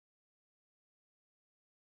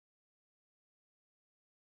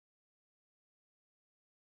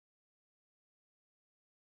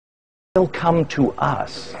will come to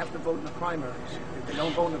us. They have to vote in the primaries. If they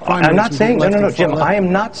don't vote in the primaries, I'm not saying, no, Jim, I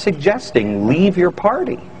am not suggesting leave your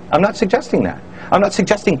party. I'm not suggesting that. I'm not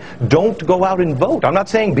suggesting don't go out and vote. I'm not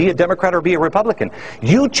saying be a Democrat or be a Republican.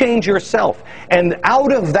 You change yourself, and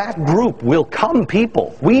out of that group will come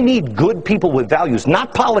people. We need good people with values,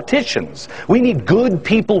 not politicians. We need good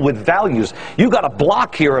people with values. You got a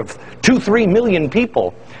block here of 2-3 million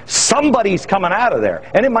people. Somebody's coming out of there.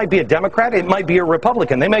 And it might be a Democrat, it might be a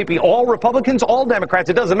Republican. They might be all Republicans, all Democrats.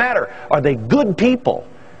 It doesn't matter. Are they good people?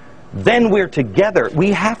 Then we're together.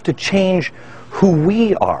 We have to change who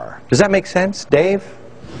we are. Does that make sense, Dave?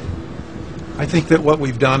 I think that what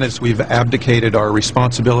we've done is we've abdicated our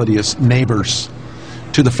responsibility as neighbors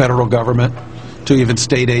to the federal government, to even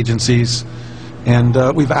state agencies, and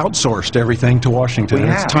we've outsourced everything to Washington.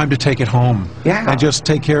 And it's time to take it home and just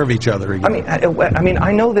take care of each other again. I mean,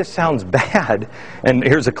 I know this sounds bad, and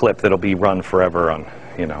here's a clip that'll be run forever on,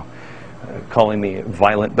 calling me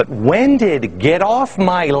violent, but when did "get off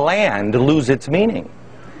my land" lose its meaning?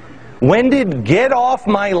 When did "get off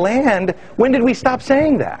my land," when did we stop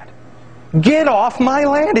saying that? Get off my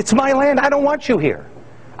land. It's my land. I don't want you here.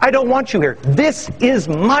 I don't want you here. This is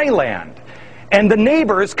my land. And the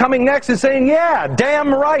neighbor is coming next and saying, yeah,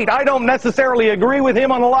 damn right. I don't necessarily agree with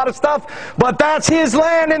him on a lot of stuff, but that's his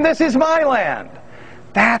land and this is my land.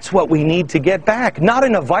 That's what we need to get back. Not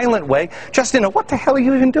in a violent way, just in a, what the hell are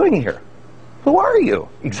you even doing here? Who are you?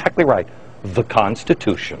 Exactly right. The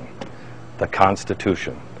Constitution. The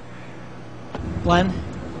Constitution. Glenn,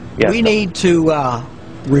 yes, we need to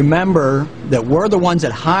remember that we're the ones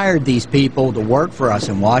that hired these people to work for us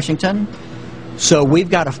in Washington. So we've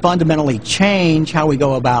got to fundamentally change how we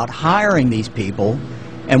go about hiring these people.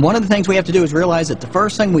 And one of the things we have to do is realize that the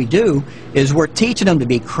first thing we do is we're teaching them to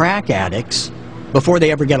be crack addicts before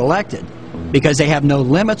they ever get elected, because they have no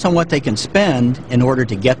limits on what they can spend in order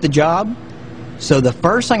to get the job. So the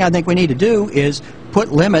first thing I think we need to do is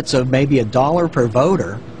put limits of maybe $1 per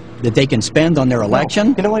voter that they can spend on their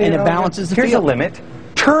election, and it balances the field. Here's a limit.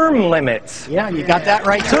 Term limits. Yeah, you got that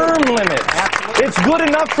right. Term limits. Absolutely. It's good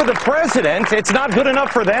enough for the president. It's not good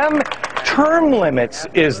enough for them. Term limits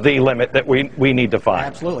is the limit that we need to find.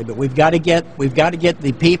 Absolutely, but we've got to get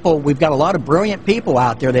the people. We've got a lot of brilliant people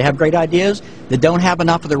out there. They have great ideas that don't have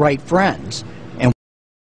enough of the right friends, and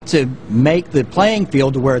to make the playing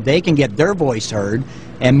field to where they can get their voice heard,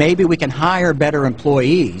 and maybe we can hire better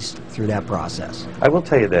employees through that process. I will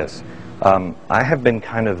tell you this. I have been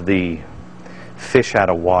kind of the fish out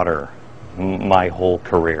of water my whole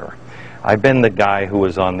career. I've been the guy who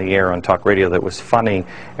was on the air on talk radio that was funny,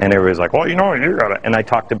 and everybody's like, well, you gotta, and I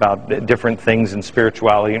talked about different things in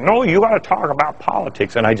spirituality. No, you gotta talk about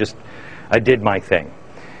politics, and I did my thing.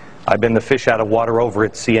 I've been the fish out of water over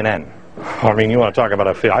at CNN. I mean, you want to talk about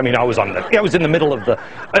a fish? I mean, I was in the middle of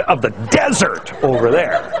the desert over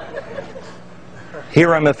there.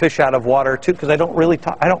 Here I'm a fish out of water too, because I don't really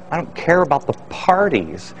talk. I don't care about the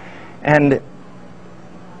parties, and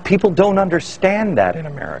people don't understand that in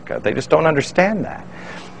America. They just don't understand that.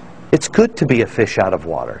 It's good to be a fish out of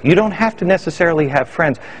water. You don't have to necessarily have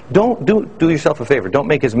friends. Don't do yourself a favor. Don't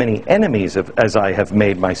make as many enemies as I have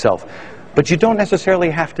made myself. But you don't necessarily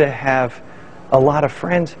have to have a lot of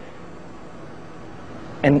friends.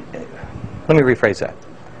 And let me rephrase that.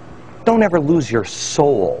 Don't ever lose your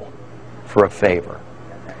soul for a favor.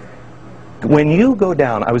 When you go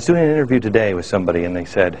down, I was doing an interview today with somebody, and they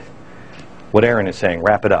said, what Aaron is saying,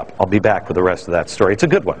 wrap it up. I'll be back with the rest of that story. It's a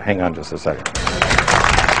good one. Hang on just a second.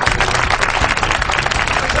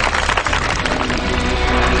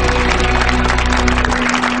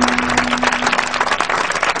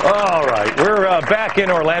 All right, we're back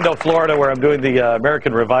in Orlando, Florida, where I'm doing the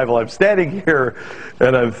American Revival. I'm standing here,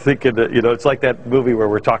 and I'm thinking that, it's like that movie where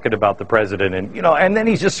we're talking about the president, and, and then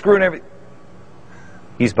he's just screwing everything.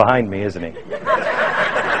 He's behind me, isn't he?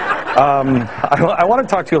 I want to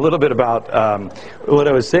talk to you a little bit about what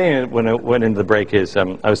I was saying when I went into the break is I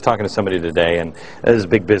was talking to somebody today, and this is a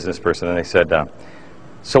big business person, and they said,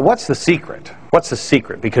 so what's the secret? What's the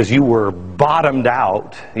secret? Because you were bottomed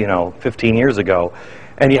out, 15 years ago,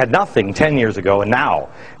 and you had nothing 10 years ago and now.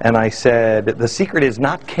 And I said, the secret is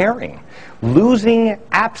not caring. Losing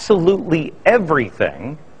absolutely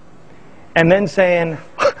everything, and then saying,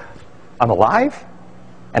 I'm alive,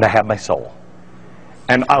 and I have my soul.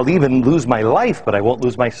 And I'll even lose my life, but I won't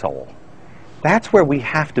lose my soul. That's where we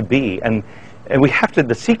have to be. And we have to,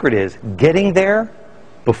 the secret is getting there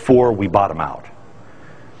before we bottom out.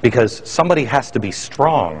 Because somebody has to be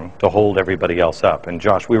strong to hold everybody else up. And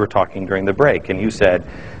Josh, we were talking during the break, and you said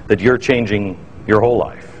that you're changing your whole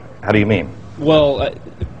life. How do you mean? Well,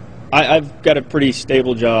 I've got a pretty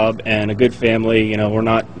stable job and a good family. We're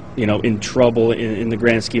not you know, in trouble in the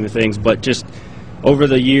grand scheme of things. But just over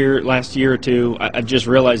the last year or two, I've just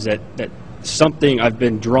realized that something I've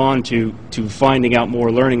been drawn to finding out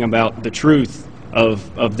more, learning about the truth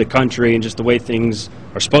of the country and just the way things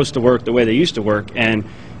are supposed to work, the way they used to work. And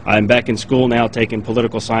I'm back in school now taking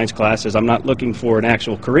political science classes. I'm not looking for an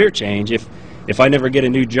actual career change. If I never get a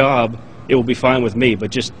new job, it will be fine with me.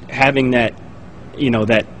 But just having that, you know,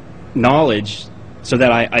 that knowledge so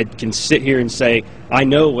that I can sit here and say, I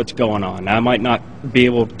know what's going on. I might not be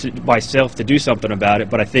able to myself to do something about it,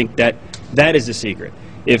 but I think that is the secret.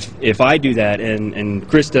 If I do that and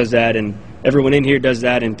Chris does that and everyone in here does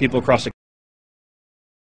that and people across the